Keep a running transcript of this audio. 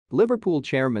Liverpool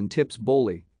chairman tips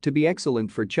Boehly to be excellent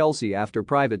for Chelsea after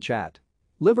private chat.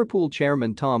 Liverpool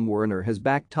chairman Tom Werner has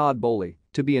backed Todd Boehly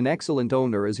to be an excellent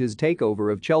owner as his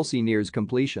takeover of Chelsea nears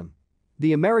completion.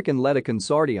 The American led a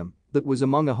consortium that was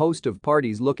among a host of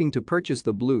parties looking to purchase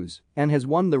the Blues and has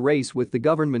won the race with the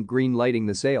government green-lighting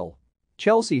the sale.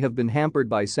 Chelsea have been hampered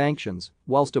by sanctions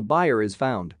whilst a buyer is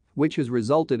found, which has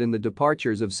resulted in the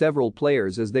departures of several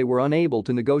players as they were unable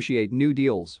to negotiate new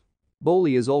deals.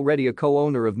 Boehly is already a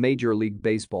co-owner of Major League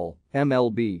Baseball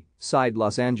 (MLB) side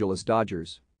Los Angeles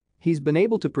Dodgers. He's been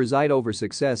able to preside over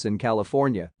success in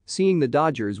California, seeing the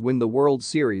Dodgers win the World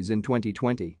Series in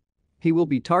 2020. He will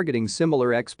be targeting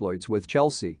similar exploits with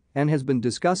Chelsea and has been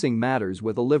discussing matters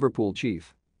with a Liverpool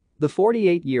chief. The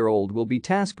 48-year-old will be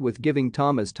tasked with giving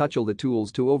Thomas Tuchel the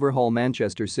tools to overhaul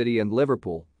Manchester City and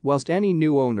Liverpool, whilst any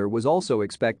new owner was also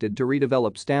expected to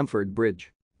redevelop Stamford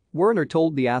Bridge. Werner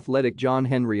told The Athletic John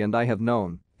Henry and I have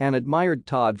known and admired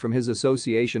Todd from his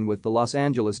association with the Los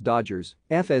Angeles Dodgers.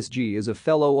 FSG is a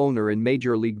fellow owner in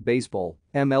Major League Baseball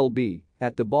 (MLB)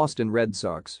 at the Boston Red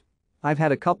Sox. I've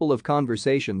had a couple of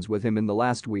conversations with him in the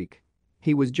last week.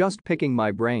 He was just picking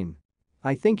my brain.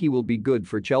 I think he will be good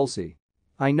for Chelsea.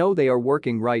 I know they are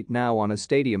working right now on a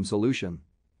stadium solution.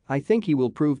 I think he will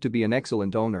prove to be an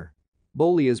excellent owner.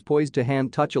 Boehly is poised to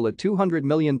hand Tuchel a £200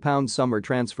 million summer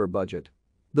transfer budget.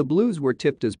 The Blues were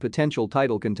tipped as potential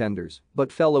title contenders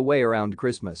but fell away around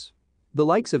Christmas. The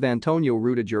likes of Antonio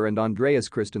Rudiger and Andreas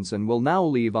Christensen will now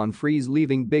leave on frees,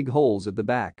 leaving big holes at the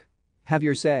back. Have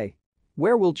your say.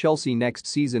 Where will Chelsea next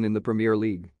season in the Premier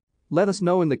League? Let us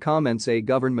know in the comments. A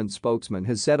government spokesman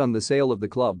has said on the sale of the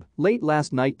club. Late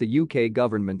last night the UK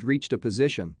government reached a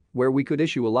position where we could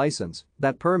issue a license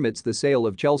that permits the sale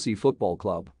of Chelsea Football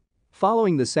Club.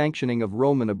 Following the sanctioning of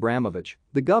Roman Abramovich,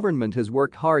 the government has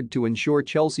worked hard to ensure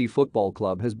Chelsea Football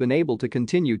Club has been able to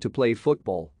continue to play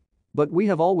football. But we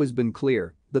have always been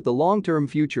clear that the long-term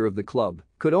future of the club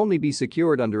could only be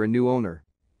secured under a new owner.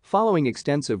 Following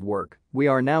extensive work, we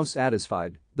are now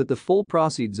satisfied that the full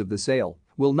proceeds of the sale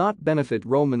will not benefit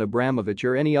Roman Abramovich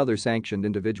or any other sanctioned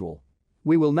individual.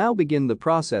 We will now begin the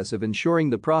process of ensuring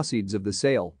the proceeds of the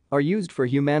sale are used for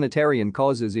humanitarian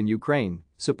causes in Ukraine,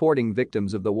 supporting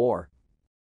victims of the war.